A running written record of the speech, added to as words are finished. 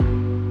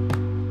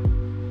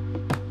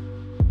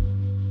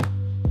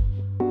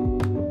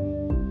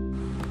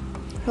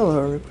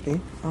Hello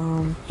everybody.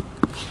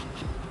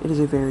 It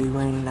is a very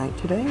rainy night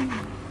today,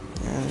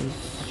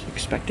 as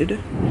expected.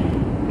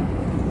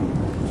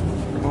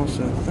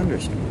 Also,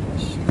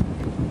 thunderstorms.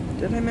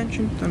 Did I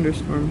mention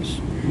thunderstorms?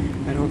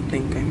 I don't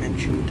think I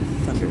mentioned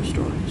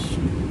thunderstorms.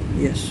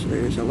 Yes,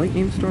 there's a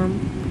lightning storm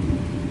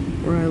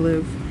where I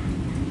live.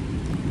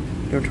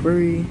 Don't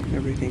worry,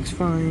 everything's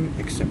fine,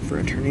 except for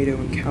a tornado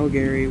in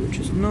Calgary, which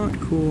is not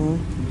cool.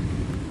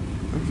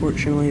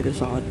 Unfortunately,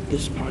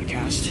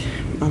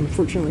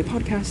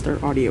 podcasts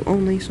are audio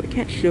only, so I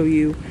can't show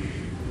you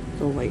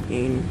the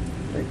lightning.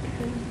 I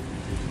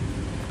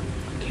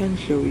can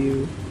show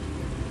you.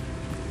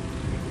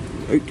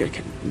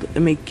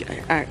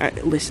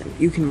 Listen.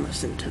 You can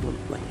listen to the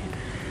lightning.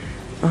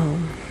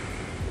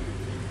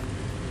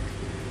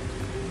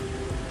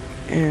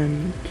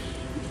 And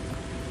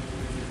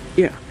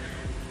yeah,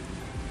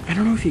 I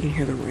don't know if you can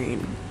hear the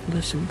rain.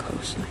 Listen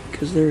closely,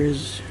 because there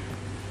is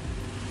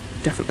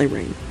definitely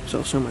rain. There's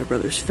also my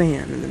brother's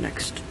fan in the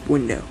next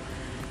window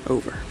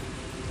over.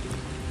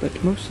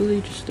 But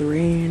mostly just the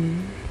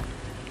rain,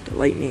 the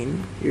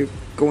lightning. You're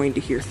going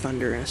to hear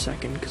thunder in a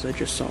second because I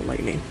just saw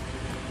lightning.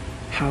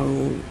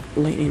 How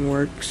lightning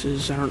works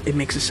is, it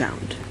makes a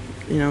sound.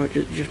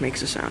 It just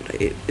makes a sound.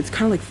 It's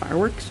kind of like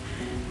fireworks.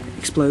 It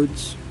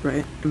explodes,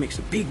 right? It makes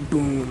a big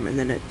boom, and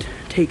then it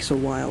takes a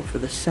while for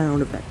the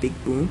sound of that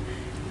big boom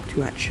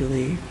to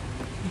actually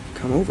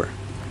come over.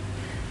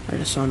 I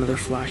just saw another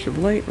flash of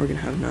light. We're gonna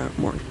have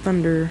more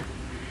thunder.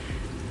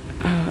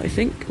 I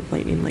think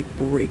lightning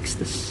breaks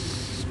the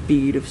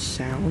speed of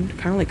sound,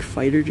 kind of like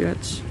fighter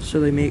jets.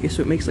 So it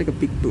makes like a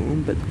big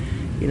boom, but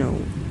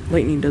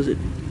lightning does it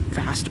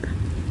faster.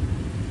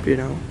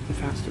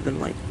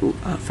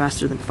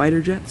 Faster than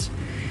fighter jets,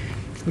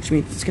 which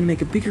means it's gonna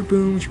make a bigger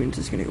boom, which means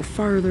it's gonna go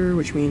farther,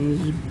 which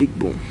means big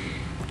boom.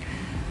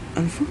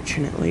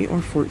 Unfortunately,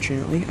 or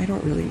fortunately, I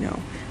don't really know.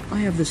 I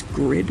have this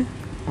grid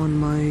on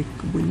my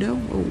window.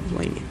 Oh,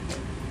 lightning.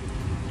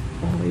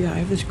 Oh yeah, I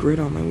have this grid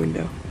on my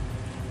window.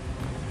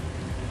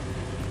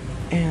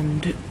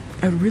 And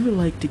I'd really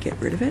like to get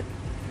rid of it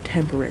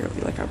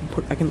temporarily.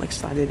 I can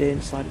slide it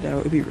in, slide it out.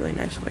 It'd be really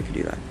nice if I could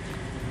do that.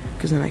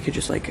 Because then I could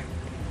just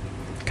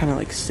kind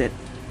of sit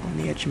on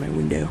the edge of my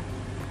window.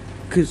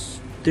 Because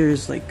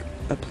there's a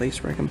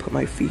place where I can put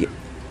my feet.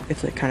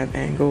 It's kind of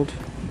angled.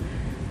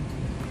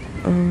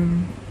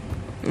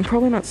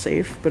 Probably not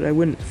safe, but I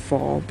wouldn't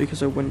fall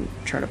because I wouldn't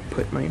try to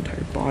put my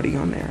entire body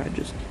on there. I'd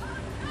just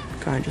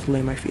kind of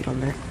lay my feet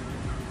on there.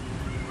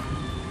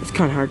 It's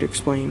kind of hard to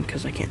explain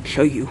because I can't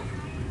show you.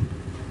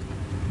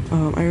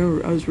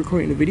 I was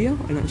recording a video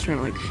and I was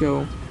trying to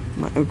show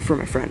for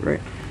my friend,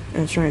 right? And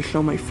I was trying to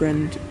show my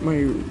friend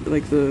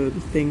the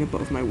thing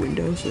above my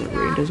window so that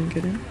rain doesn't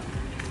get in.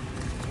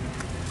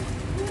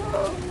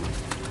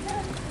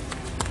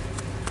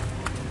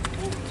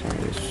 Sorry,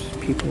 there's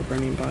people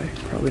running by.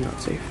 Probably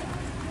not safe.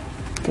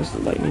 Because the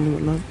lightning and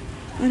whatnot.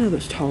 I know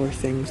there's taller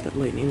things that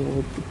lightning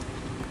will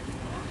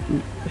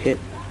hit.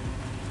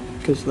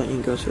 Because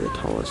lightning goes for the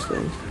tallest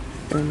thing.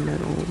 And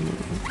metal.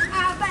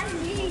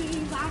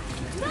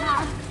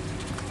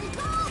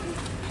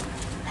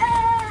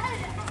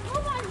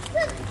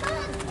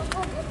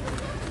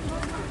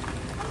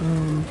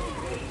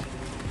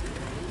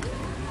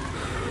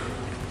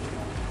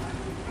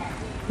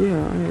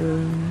 Yeah,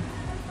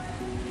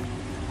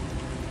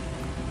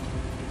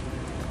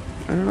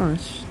 I don't know,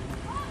 it's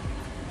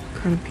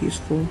kind of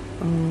peaceful.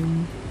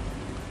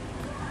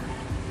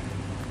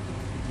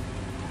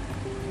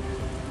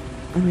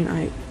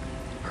 I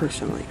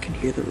personally can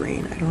hear the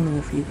rain. I don't know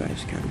if you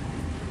guys can.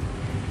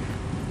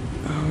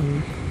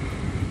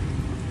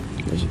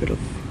 There's a bit of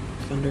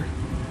thunder.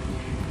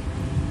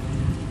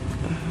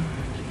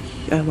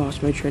 I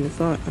lost my train of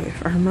thought.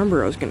 I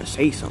remember I was gonna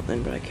say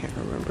something, but I can't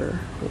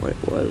remember what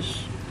it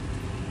was.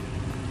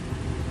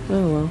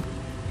 Oh well.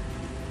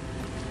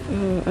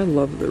 I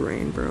love the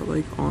rain, bro.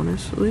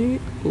 Honestly,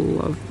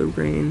 love the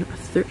rain.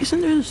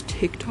 Isn't there this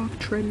TikTok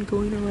trend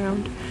going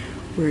around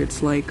where it's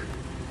they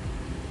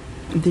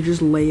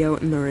just lay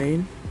out in the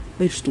rain?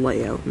 They just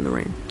lay out in the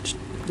rain. Just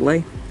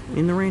lay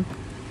in the rain.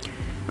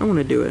 I want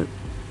to do it.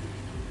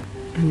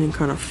 And then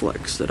kind of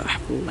flex that I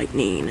have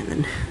lightning, and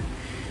then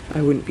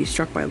I wouldn't be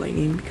struck by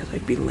lightning because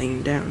I'd be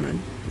laying down,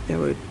 and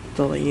the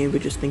lightning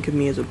would just think of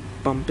me as a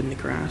bump in the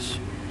grass.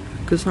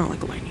 Because it's not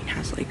like lightning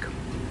has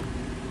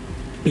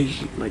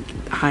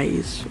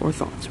highs or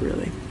thoughts,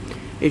 really.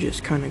 It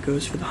just kind of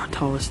goes for the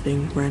tallest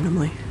thing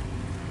randomly.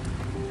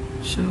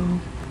 So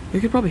I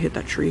could probably hit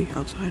that tree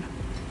outside.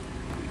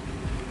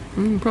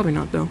 Probably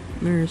not though.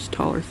 There's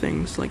taller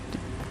things the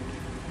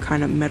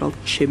kind of metal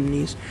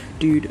chimneys.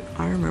 Dude,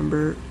 I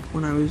remember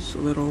when I was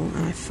little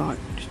and I thought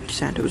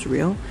Santa was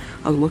real.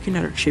 I was looking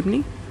at our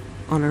chimney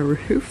on our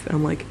roof and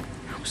I'm like,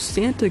 how's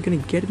Santa gonna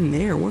get in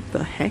there? What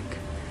the heck?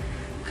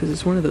 Because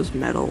it's one of those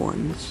metal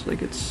ones.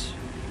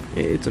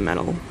 It's a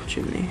metal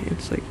chimney.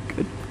 It's a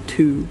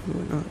tube and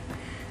whatnot.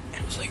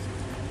 And it was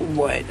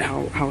what?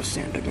 How's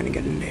Santa gonna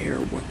get in there?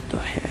 What the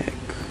heck?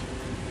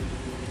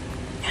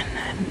 And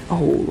then,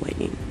 oh,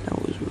 lightning.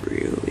 That was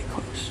really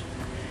close.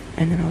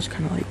 And then I was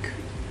kind of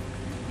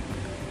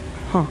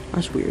Huh,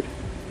 that's weird.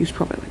 He's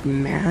probably like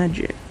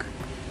magic.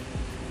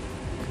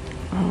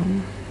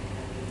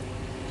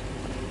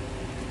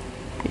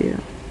 Yeah.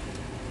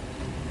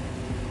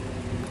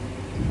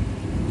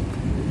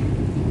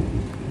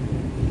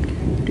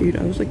 Dude,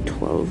 I was like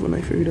 12 when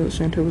I figured out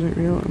Santa wasn't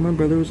real, and my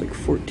brother was like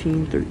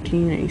 14,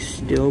 13, and he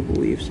still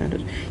believes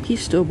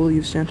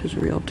Santa's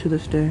real to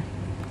this day.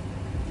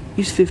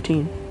 He's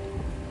 15.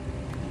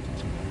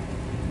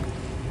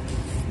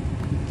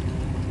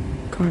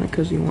 Kinda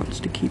because he wants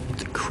to keep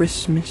the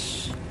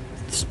Christmas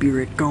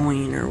spirit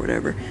going or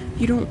whatever.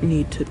 You don't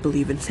need to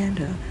believe in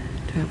Santa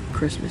to have the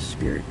Christmas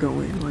spirit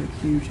going. Like,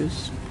 you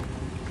just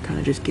kind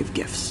of just give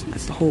gifts.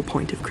 That's the whole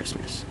point of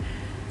Christmas.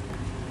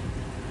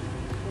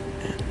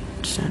 And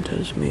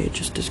Santa's made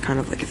just as kind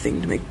of like a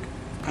thing to make,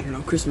 I don't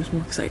know, Christmas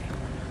more exciting.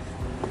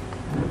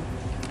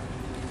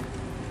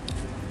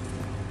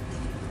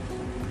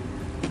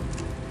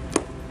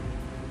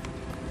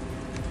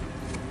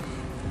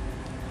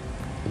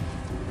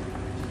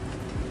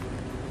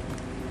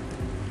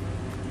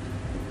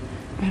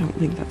 I don't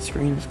think that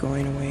screen's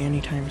going away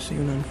anytime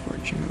soon,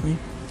 unfortunately.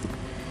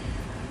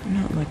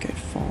 Not like I'd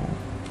fall.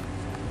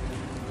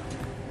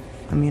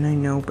 I mean, I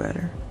know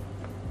better.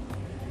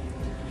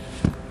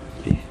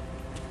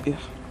 Yeah.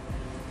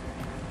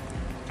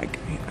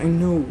 I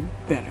know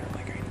better.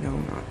 Like, I know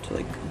not to,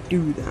 like,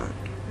 do that.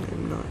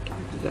 I'm not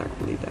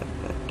exactly that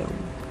dumb.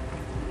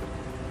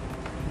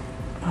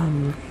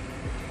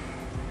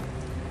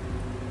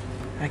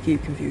 I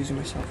keep confusing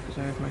myself because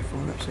I have my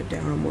phone upside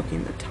down. I'm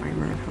looking at the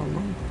timer and how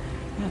long.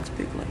 That's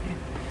big lightning.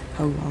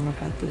 How long I've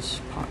had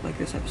this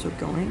episode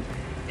going,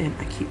 and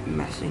I keep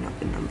messing up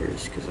the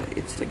numbers because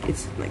it's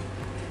like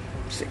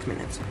 6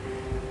 minutes.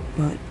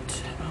 But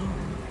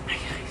I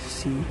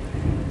see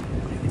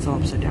like it's all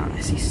upside down.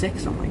 I see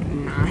 6. I'm like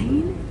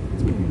 9.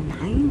 It's been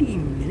 90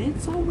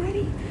 minutes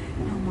already,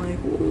 and I'm like,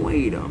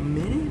 wait a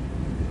minute.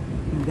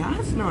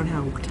 That's not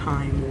how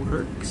time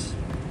works.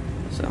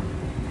 So,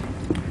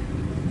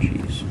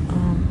 jeez.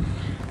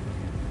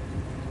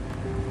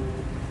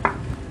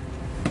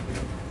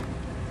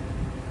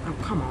 Oh,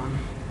 come on.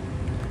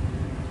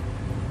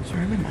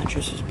 Sorry, my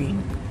mattress is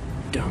being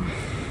dumb.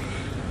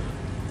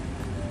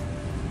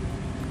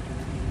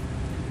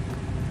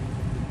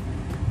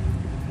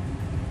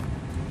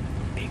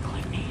 Big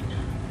lightning.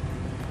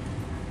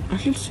 I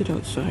should sit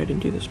outside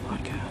and do this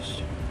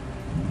podcast.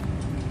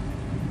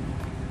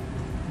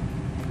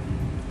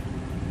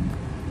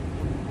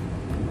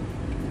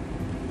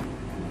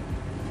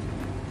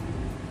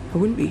 I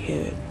wouldn't be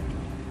hit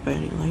by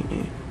any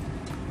lightning.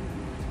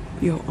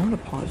 Yo, I'm gonna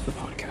pause the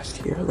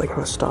podcast here. Like, I'm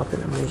gonna stop it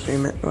and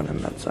resume it when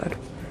I'm outside.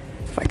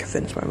 If I can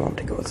convince my mom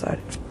to go outside.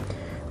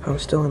 I'm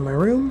still in my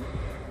room.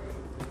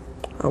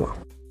 Oh well.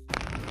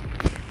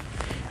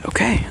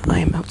 Okay, I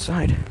am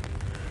outside.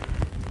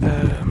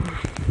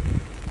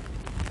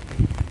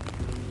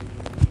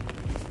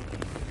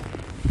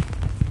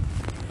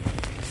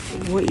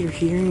 What you're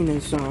hearing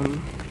is,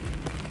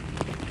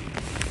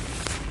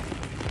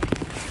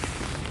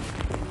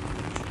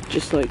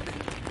 just like,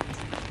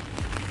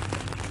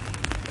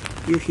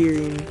 you're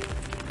hearing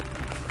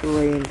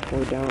rain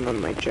pour down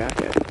on my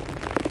jacket.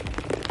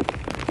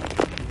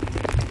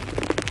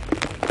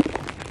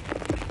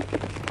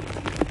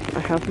 I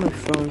have my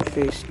phone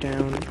face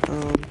down,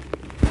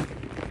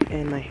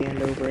 and my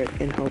hand over it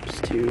in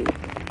hopes to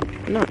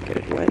not get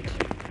it wet.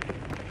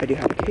 I do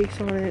have a case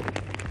on it.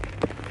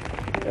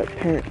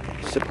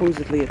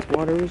 Supposedly it's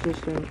water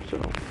resistant, so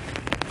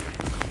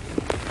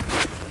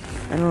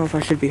I don't know if I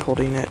should be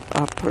holding it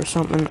up or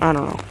something. I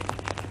don't know.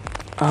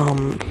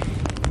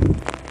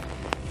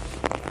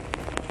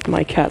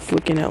 My cat's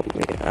looking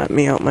at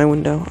me out my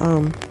window.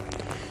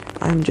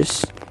 I'm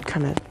just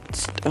kind of,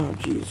 oh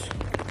jeez.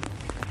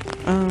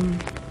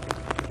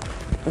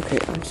 Okay,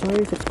 I'm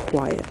sorry if it's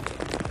quiet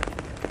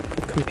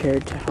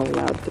compared to how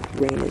loud the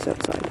rain is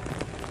outside,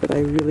 but I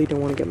really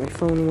don't want to get my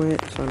phone wet,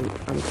 so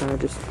I'm kind of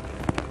just,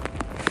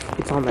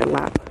 it's on my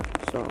lap,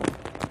 so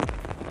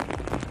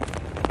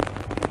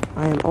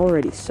I am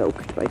already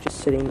soaked by just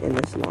sitting in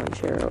this lawn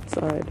chair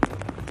outside.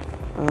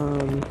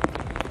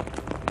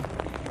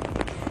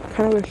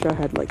 Kind of wish I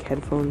had like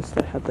headphones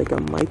that had like a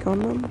mic on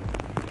them.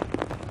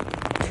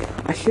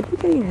 I should be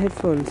getting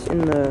headphones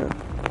in the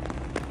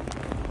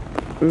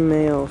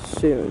mail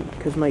soon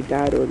because my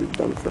dad ordered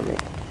them for me.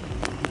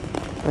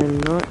 I'm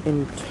not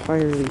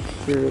entirely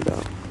sure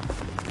though.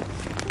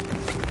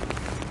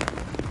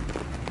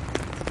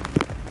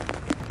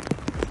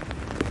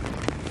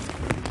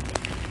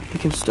 You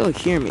can still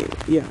hear me.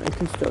 Yeah, you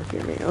can still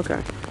hear me.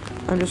 Okay.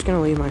 I'm just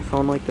gonna leave my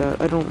phone like that.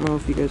 I don't know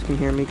if you guys can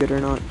hear me good or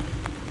not.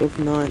 If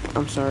not,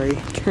 I'm sorry.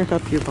 Turn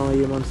up your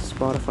volume on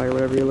Spotify or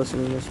whatever you're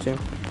listening to this to.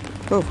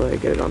 Hopefully I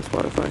get it on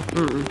Spotify.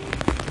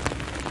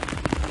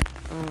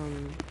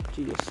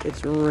 Jeez,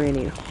 it's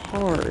raining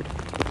hard.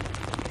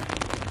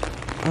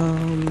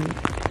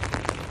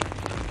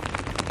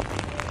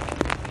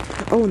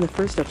 Oh, in the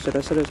first episode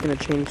I said I was going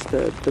to change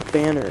the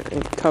banner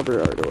and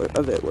cover art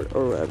of it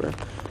or whatever.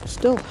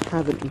 Still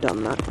haven't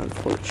done that,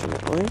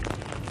 unfortunately.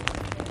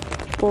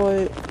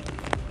 But,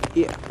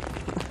 yeah.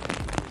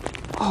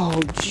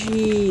 Oh,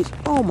 jeez.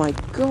 Oh my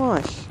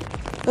gosh.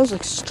 That was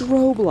like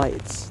strobe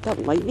lights. That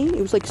lightning?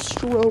 It was like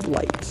strobe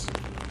lights.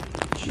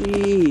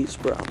 Jeez,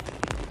 bro.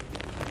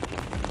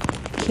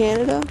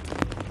 Canada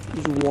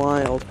is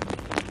wild.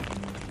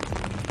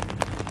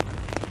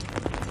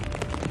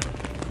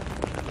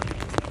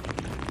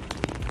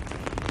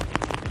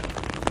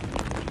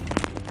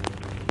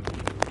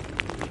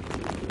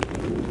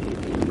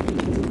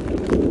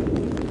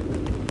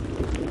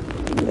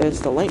 There's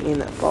the lightning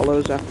that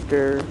follows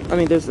after... I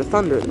mean, there's the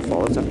thunder that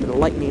follows after the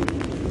lightning.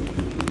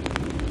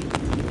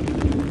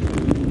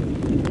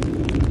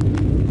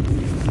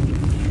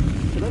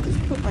 Should I just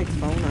put my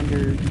phone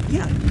under...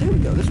 Yeah, there we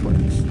go, this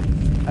works.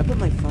 I put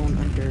my phone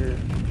under,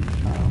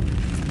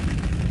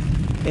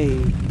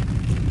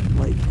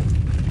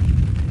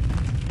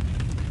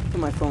 put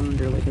my phone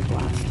under, like, a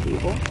glass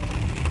table.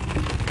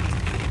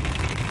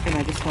 And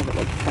I just have it,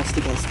 like, pressed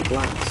against the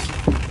glass.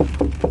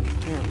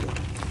 There we go.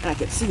 And I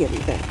can see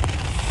everything.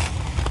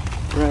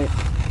 Right,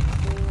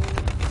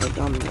 like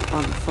on the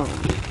phone,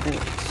 and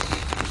it's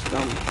just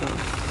on the phone.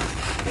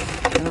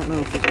 I don't know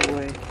if there's a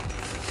way,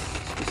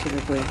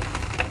 specifically,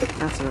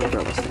 that's an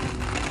umbrella stand.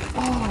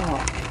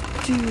 Oh,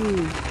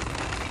 dude,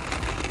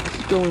 I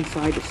should go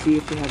inside to see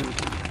if we have,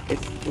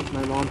 if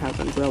my mom has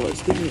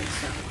umbrellas. Give me a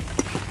second.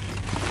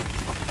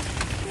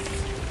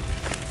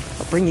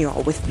 I'll bring you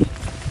all with me.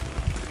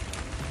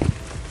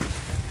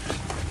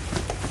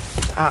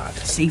 The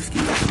safety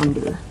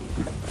under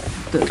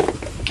the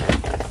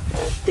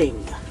thing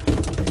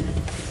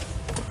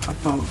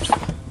above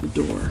the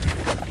door.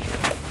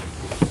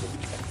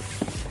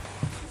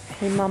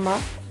 Hey,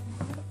 Mama.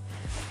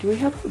 Do we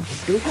have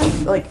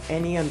like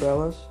any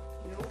umbrellas?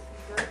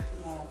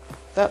 No.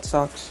 That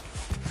sucks.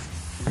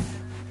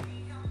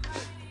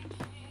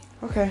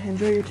 Okay,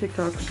 enjoy your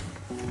TikToks.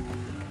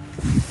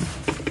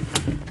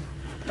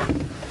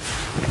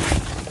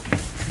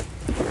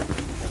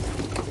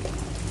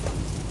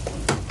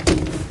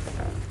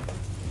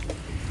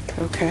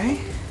 Okay.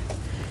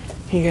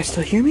 Can you guys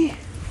still hear me?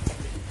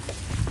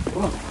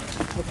 Whoa.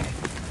 Okay.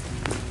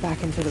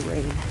 Back into the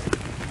rain.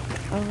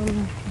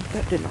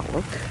 That did not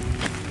work.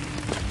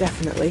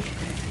 Definitely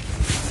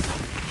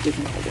did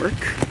not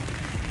work.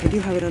 I do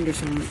have it under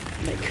some,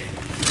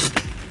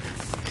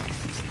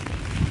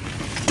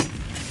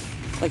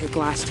 like a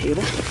glass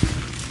table.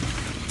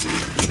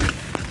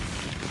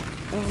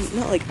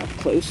 Not like up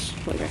close,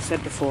 like I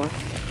said before,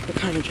 but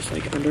kind of just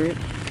like under it.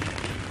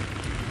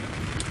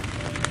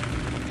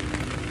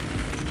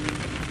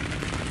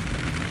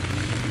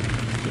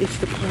 If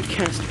the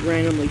podcast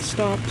randomly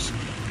stops,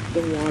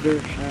 the water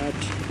had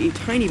a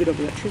tiny bit of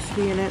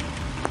electricity in it,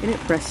 and it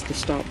pressed the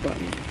stop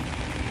button.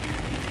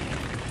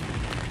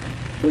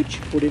 Which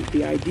wouldn't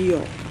be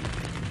ideal.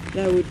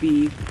 That would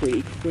be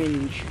pretty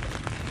cringe.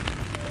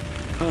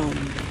 I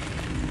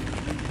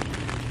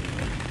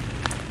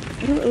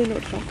don't really know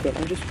what to talk about.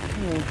 I'm just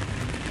kinda...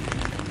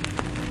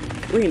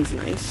 Rain's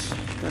nice,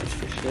 that's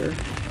for sure.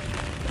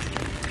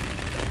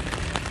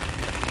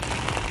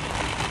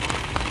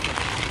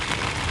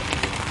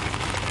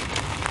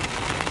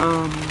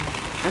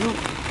 I don't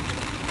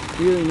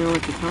really know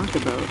what to talk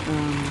about.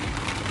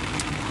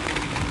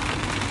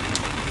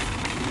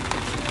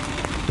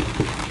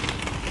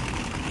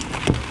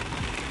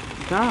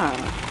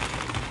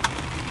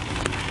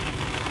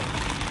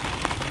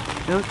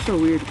 It looks so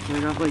weird because I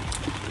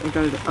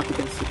got it up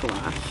against the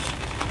glass.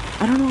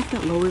 I don't know if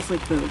that lowers,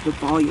 like, the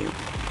volume.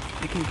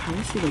 I can kind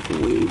of see, like,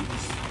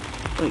 waves,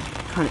 like,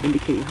 kind of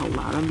indicating how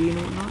loud I'm being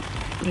or whatnot.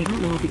 But I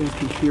don't know if you guys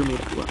can hear me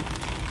that well.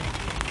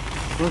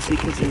 Mostly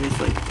because there is,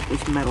 like,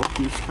 this metal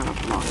piece kind of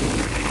blocking the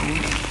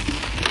sound.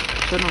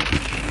 So I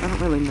don't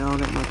really know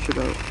that much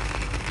about,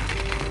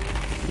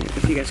 you know,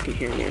 if you guys can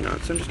hear me or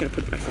not. So I'm just going to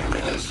put my phone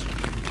like this.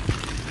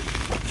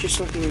 Just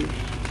so I can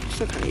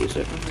still kind of use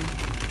it.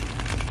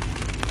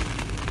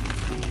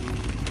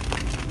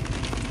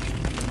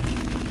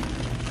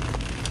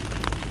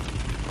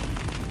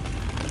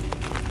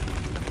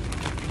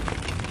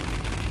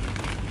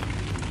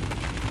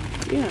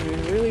 Yeah, I mean,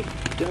 I really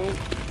don't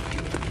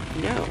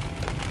know.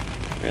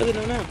 I really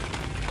don't know.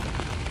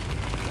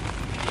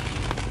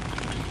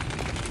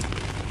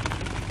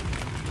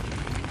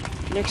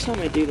 Next time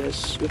I do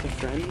this with a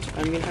friend,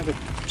 I'm gonna have a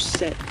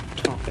set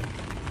topic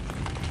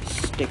to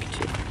stick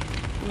to.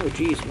 Oh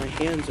geez, my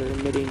hands are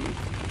emitting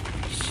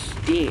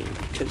steam,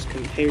 because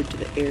compared to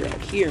the air out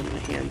here, my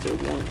hands are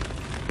warm.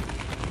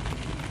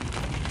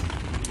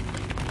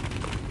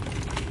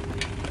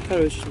 I thought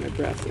it was just my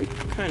breath, it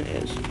kinda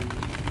is.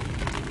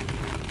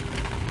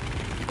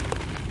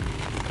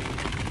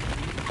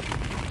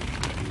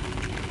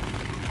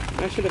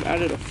 I should have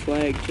added a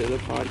flag to the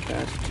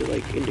podcast to,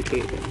 like,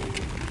 indicate it.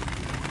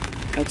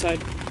 Outside,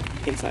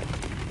 inside.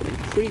 But I'm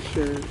pretty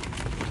sure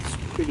it's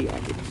pretty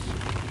obvious.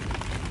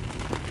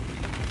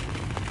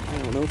 I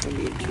don't know if I'm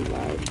being too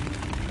loud.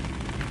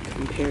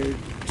 Compared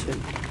to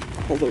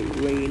all the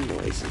rain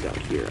noises out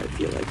here, I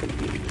feel like I'm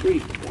being pretty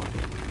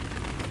quiet.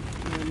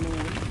 My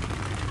mom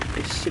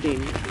is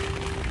sitting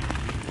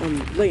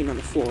laying on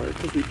the floor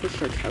because we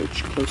pushed our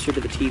couch closer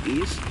to the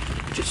TVs.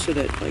 just so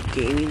that like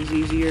gaming's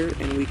easier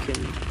and we can,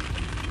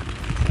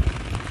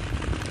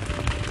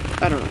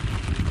 I don't know.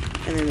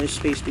 And then there's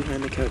space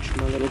behind the couch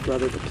for my little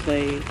brother to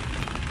play.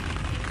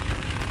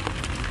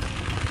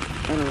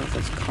 I don't know if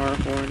that's a car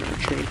horn or a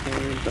train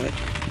horn, but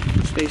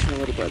space for my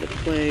little brother to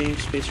play,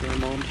 space for my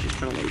mom to just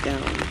kind of lay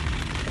down,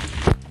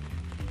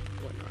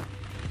 whatnot.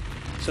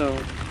 So,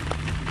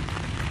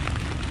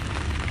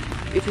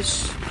 it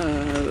is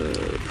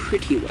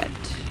pretty wet.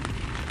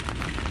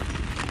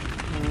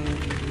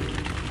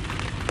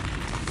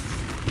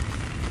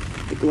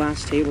 The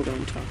glass table that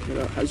I'm talking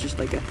about has just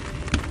like a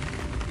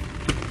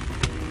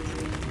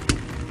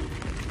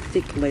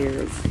thick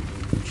layer of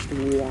just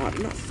water,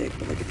 not thick,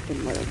 but like a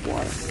thin layer of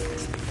water.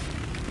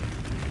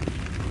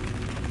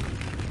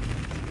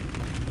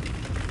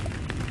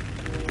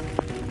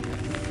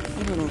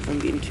 I don't know if I'm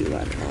being too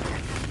loud or not.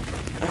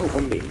 I hope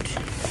I'm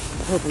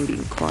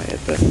being quiet,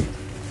 but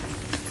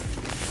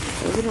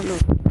I really don't know.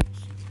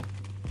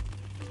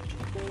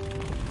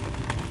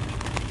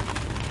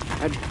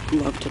 I'd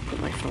love to put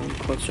my phone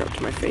closer up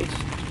to my face,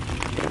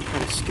 but I'm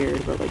kind of scared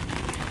about like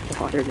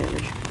water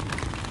damage.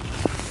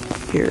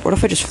 Here, what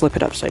if I just flip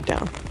it upside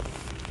down?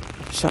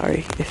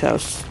 Sorry if that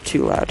was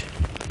too loud.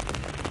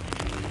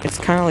 It's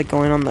kind of like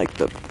going on like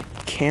the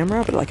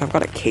camera, but like I've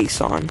got a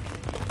case on.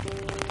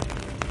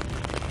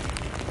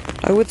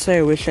 I would say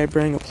I wish I'd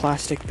bring a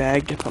plastic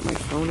bag to put my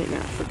phone in. Nah,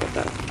 forget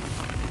that.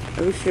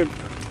 I wish I'd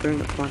bring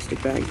a plastic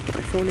bag to put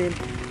my phone in,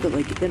 but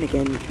like then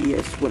again, you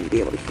guys wouldn't be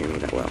able to hear me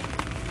that well.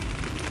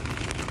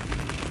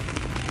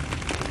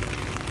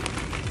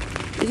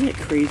 Isn't it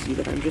crazy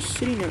that I'm just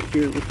sitting out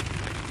here with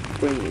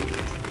rain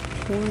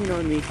pouring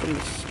on me from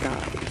the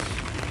skies?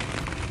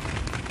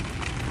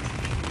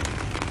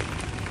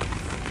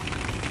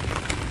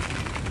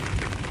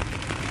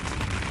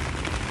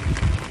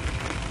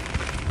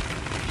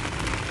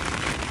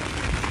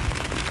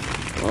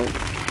 Well,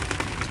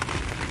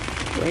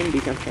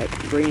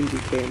 rain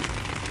became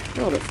a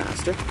little bit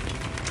faster.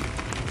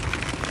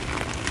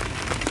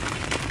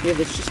 Yeah,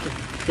 there's just a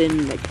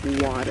thin, like,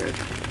 water.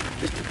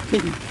 Just a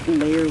thin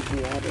layer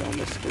of water on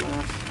this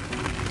glass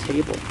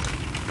table.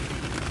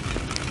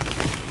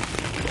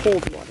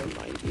 Cold water,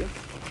 mind you.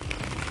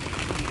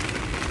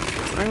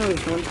 I remember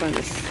this one time,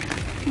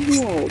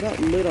 whoa, that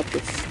lit up the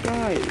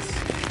skies.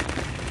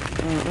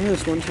 I remember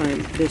this one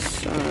time,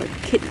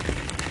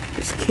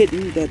 this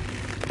kitten that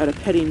at a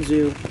petting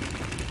zoo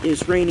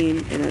is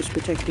raining, and I was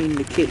protecting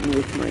the kitten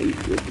with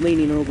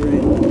leaning over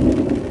it.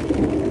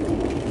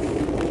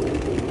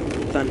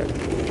 Thunder.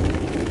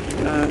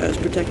 I was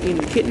protecting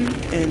the kitten,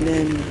 and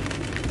then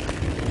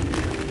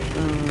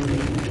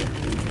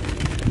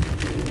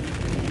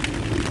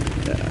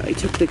I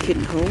took the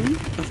kitten home.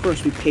 Of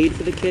course, we paid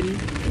for the kitten.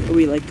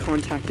 We like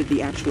contacted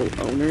the actual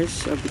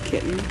owners of the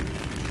kitten.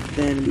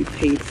 Then we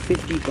paid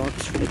 $50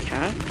 for the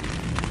cat,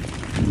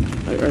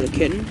 or the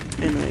kitten,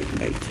 and I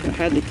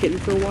had the kitten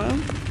for a while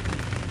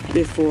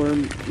before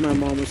my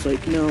mom was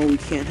like, no, we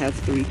can't have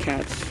 3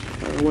 cats,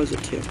 or was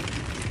it 2?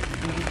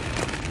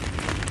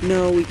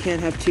 No, we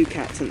can't have 2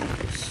 cats in the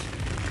house.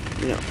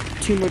 You know,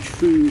 too much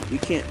food, we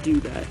can't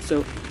do that.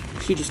 So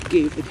she just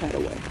gave the cat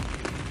away.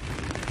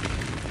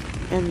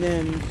 And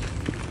then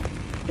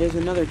there's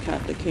another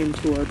cat that came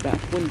to our back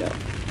window.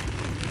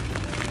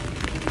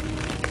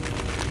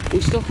 We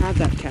still have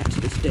that cat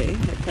to this day.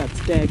 That cat's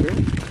Dagger,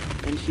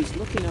 and she's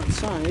looking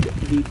outside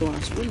the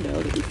glass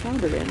window that we found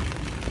her in,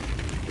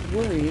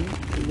 worrying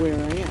where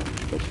I am.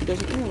 But she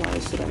doesn't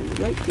realize that I'm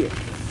right here.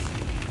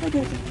 Hi,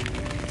 Dagger.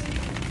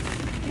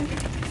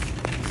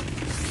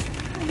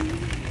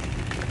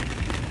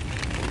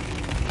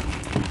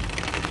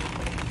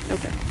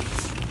 Okay.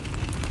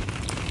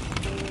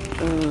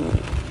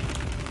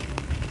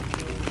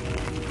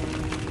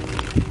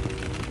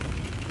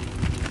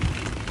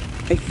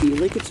 I feel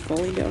like it's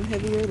falling down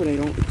heavier, but I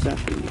don't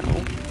exactly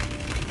know.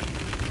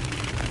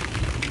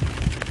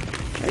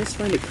 I just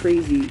find it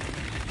crazy.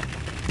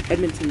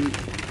 Edmonton.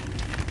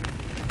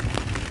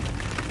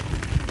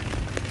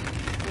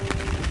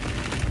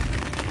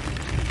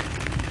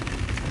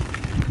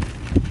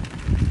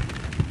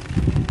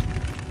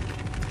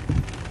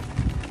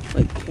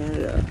 Like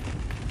Canada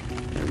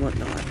and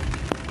whatnot.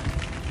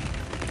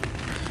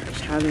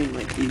 Just having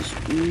like these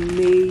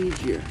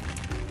major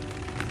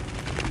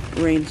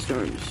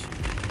rainstorms.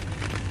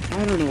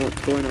 I don't know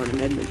what's going on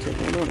in Edmonton.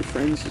 One of my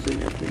friends is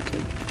in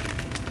Edmonton.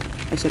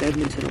 I said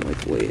Edmonton, I'm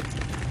like, wait.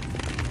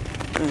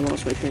 I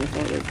lost my train of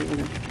thought right for a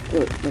minute.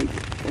 But, like,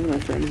 one of my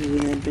friends is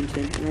in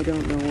Edmonton, and I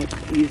don't know what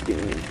he's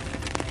doing.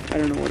 I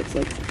don't know what it's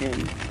like for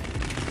him.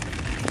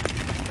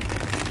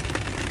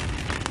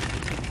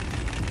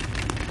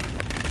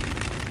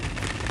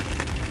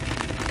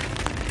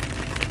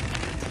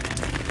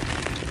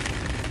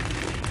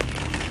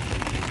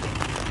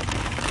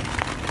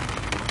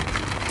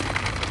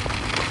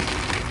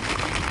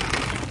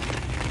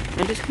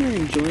 I'm just kind of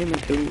enjoying,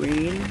 like, the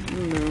rain. I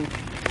don't know.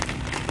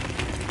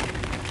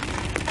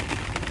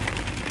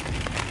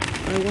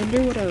 I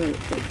wonder what our,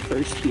 like,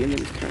 first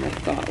humans kind of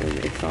thought when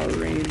they saw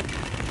rain.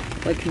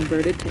 Like,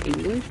 converted to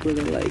English, where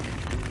they're like,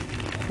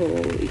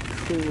 Holy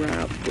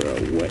crap, bro.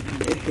 What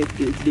the heck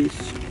is this?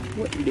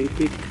 What the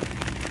heck?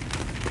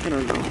 I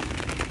don't know.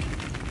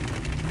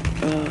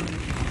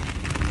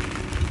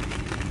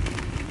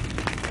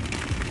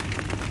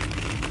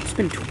 It's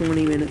been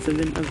 20 minutes. I've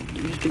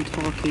just been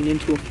talking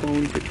into a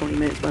phone for 20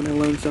 minutes by my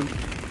lonesome.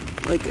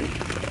 Like,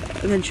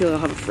 eventually I'll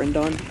have a friend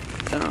on.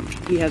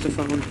 He has a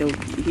phone.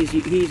 He's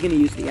gonna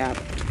use the app.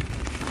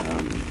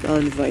 I'll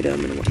invite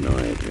him and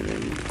whatnot,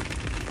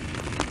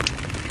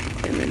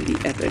 and then the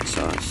epic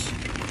sauce.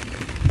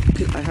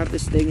 Cause I have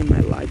this thing in my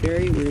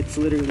library where it's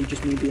literally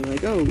just me being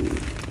like, "Oh,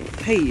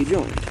 hey, you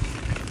joined,"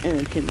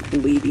 and him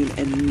leaving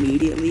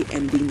immediately,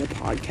 ending the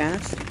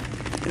podcast,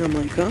 and I'm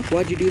like, "Huh?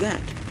 Why'd you do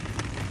that?"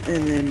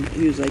 And then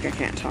he was like, "I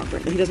can't talk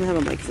right now." He doesn't have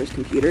a mic for his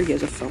computer. He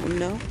has a phone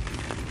now,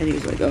 and he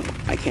was like, "Oh,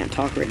 I can't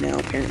talk right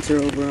now. Parents are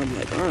over." I'm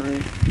like, "All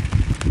right."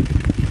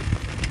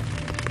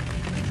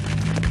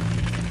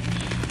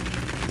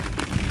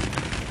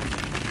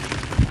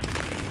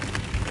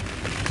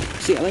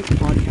 See, I like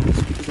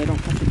podcasts because I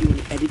don't have to do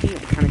any editing. I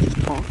kind of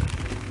just talk.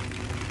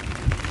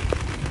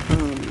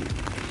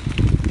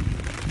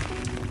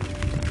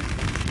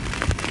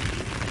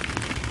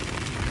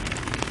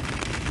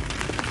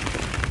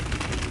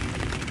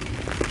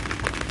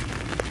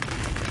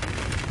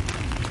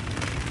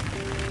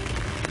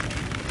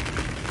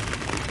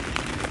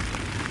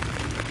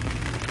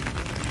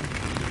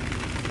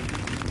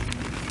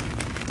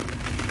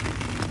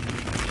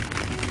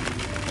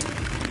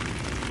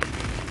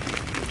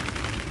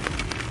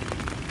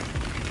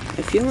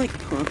 I feel like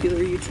popular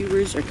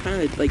YouTubers are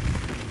kind of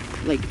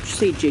like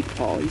say Jake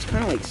Paul. He's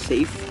kind of like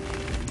safe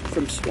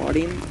from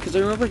swatting, because I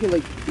remember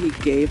he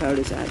gave out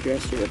his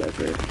address or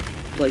whatever,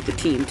 like the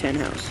Team 10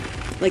 house.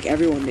 Like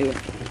everyone knew it.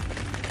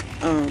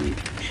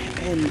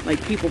 And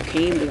like people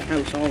came to the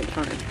house all the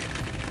time,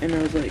 and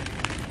I was like,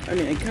 I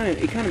mean, it kind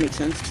of makes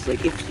sense, because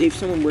like if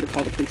someone were to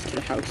call the police to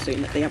the house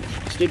saying that they have a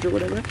hostage or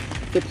whatever,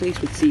 the police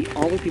would see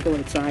all the people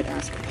outside,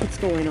 ask what's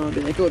going on,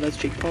 be like, oh, that's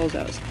Jake Paul's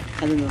house,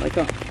 and then they're like,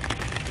 oh.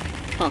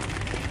 Huh.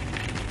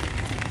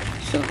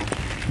 So.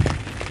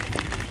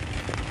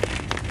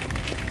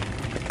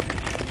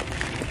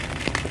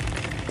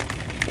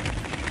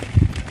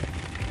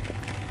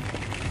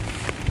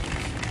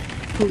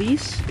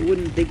 Police,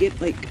 when they get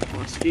like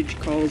hostage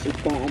calls or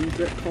bomb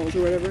threat calls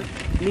or whatever,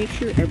 make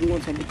sure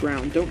everyone's on the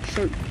ground. Don't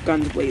start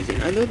guns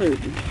blazing. I know they're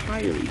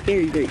entirely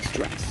very, very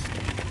stressed.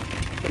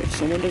 But if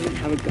someone doesn't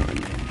have a gun,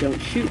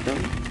 don't shoot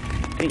them.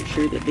 Make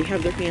sure that they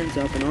have their hands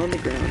up and on the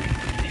ground.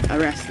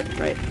 Arrest them,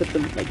 right? Put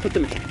them in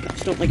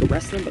handcuffs. Don't like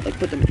arrest them, but like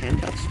put them in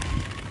handcuffs.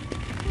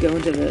 Go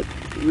into the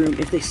room.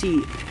 If they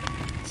see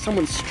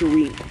someone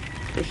stream,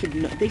 they should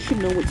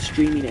know what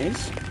streaming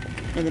is.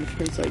 And then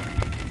if it's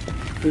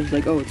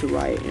like, oh, it's a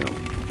riot, you know,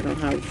 I don't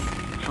have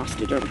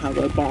hostage, I don't have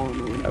a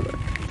bomb or whatever.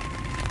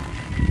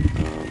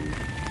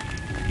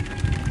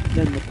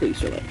 Then the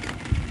police are like,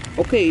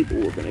 okay, but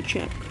we're gonna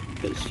check,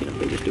 because, you know,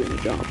 they're just doing their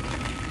job.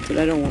 But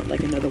I don't want, like,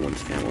 another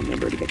one's family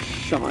member to get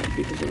shot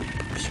because of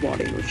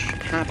swatting, which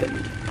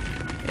happened.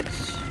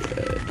 It's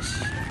a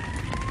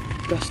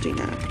disgusting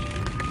act.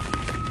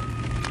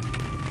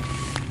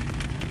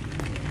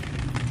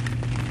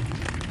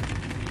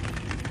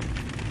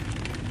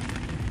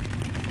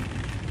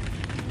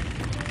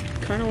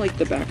 Kind of like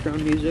the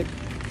background music.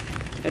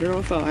 I don't know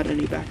if I'll add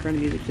any background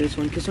music to this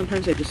one, because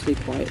sometimes I just stay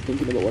quiet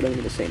thinking about what I'm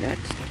going to say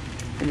next,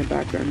 and the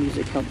background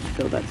music helps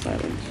fill that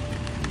silence.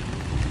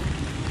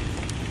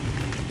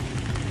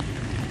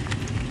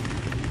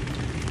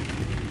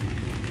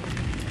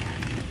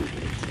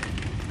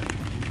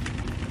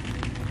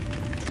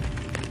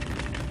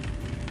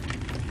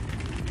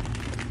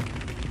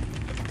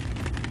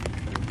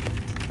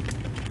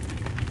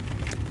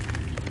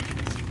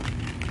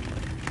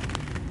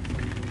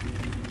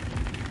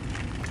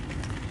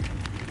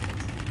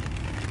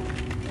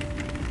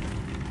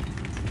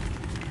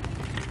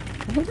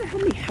 I wonder how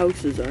many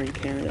houses are in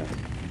Canada.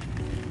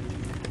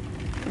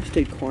 I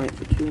stayed quiet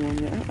for too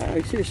long.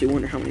 I seriously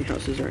wonder how many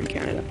houses are in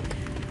Canada.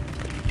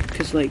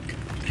 Because, like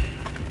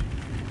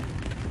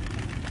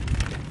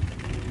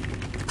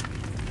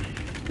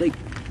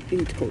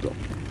in total.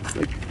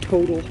 Like,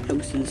 total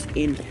houses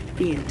in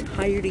the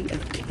entirety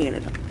of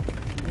Canada.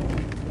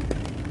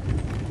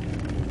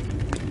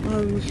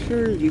 I'm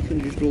sure you can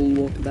just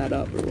look that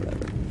up or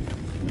whatever.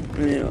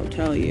 And it'll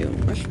tell you.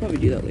 I should probably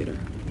do that later.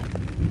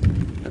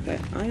 Okay,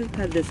 I've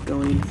had this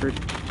going for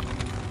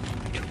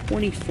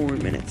 24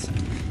 minutes,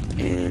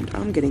 and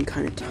I'm getting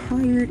kind of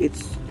tired.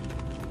 It's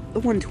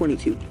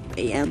 1:22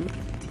 a.m.,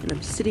 and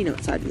I'm sitting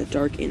outside in the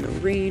dark in the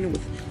rain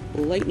with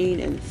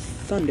lightning and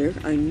thunder.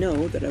 I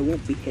know that I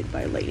won't be hit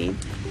by lightning,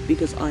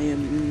 because I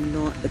am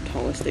not the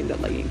tallest thing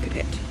that lightning could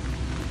hit.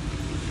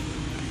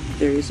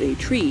 There is a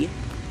tree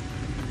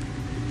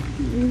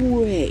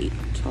way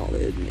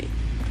taller than me,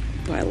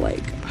 by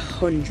like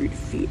 100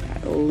 feet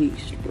at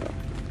least, bro.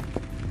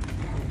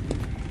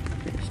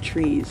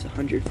 Trees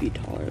 100 feet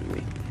taller than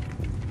me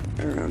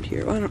around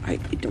here. Well, I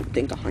don't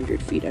think 100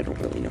 feet. I don't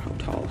really know how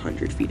tall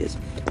 100 feet is,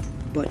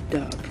 but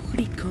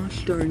pretty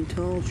gosh darn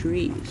tall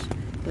trees.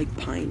 like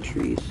pine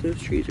trees.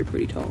 Those trees are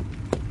pretty tall.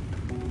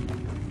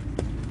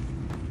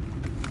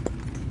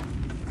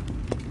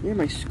 Near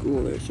my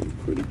school, there's some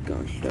pretty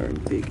gosh darn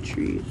big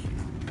trees.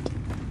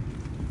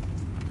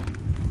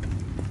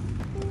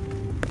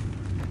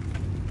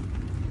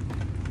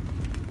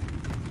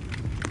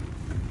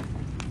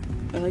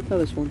 I like how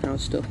this one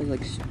house still has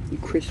like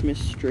Christmas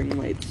string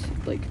lights,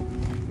 like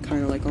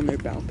kind of like on their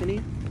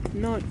balcony.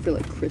 Not for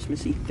like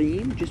Christmassy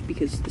theme, just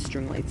because the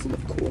string lights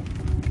look cool.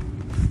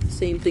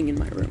 Same thing in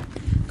my room.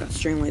 Got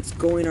string lights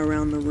going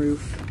around the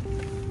roof.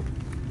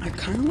 I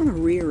kind of want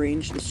to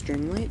rearrange the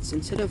string lights.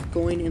 Instead of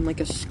going in like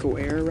a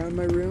square around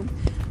my room,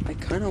 I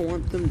kind of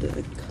want them to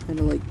kind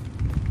of like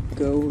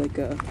go like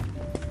a,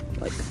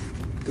 like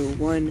go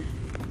one,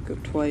 go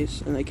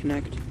twice, and they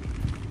connect.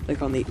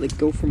 Like on the, like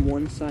go from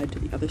one side to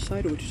the other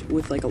side, which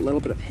with like a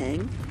little bit of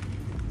hang.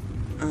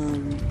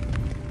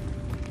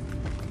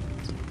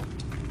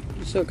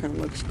 So it kind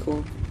of looks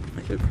cool.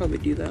 I should probably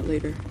do that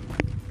later.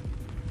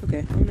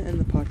 Okay, I'm gonna end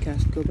the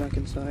podcast, go back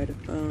inside.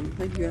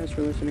 Thank you guys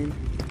for listening.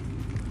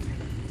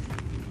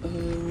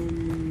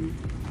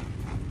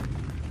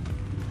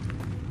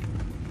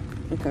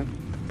 Okay.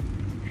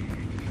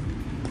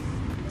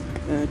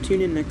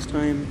 Tune in next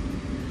time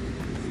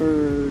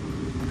for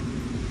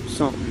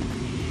something.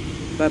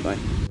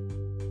 Bye-bye.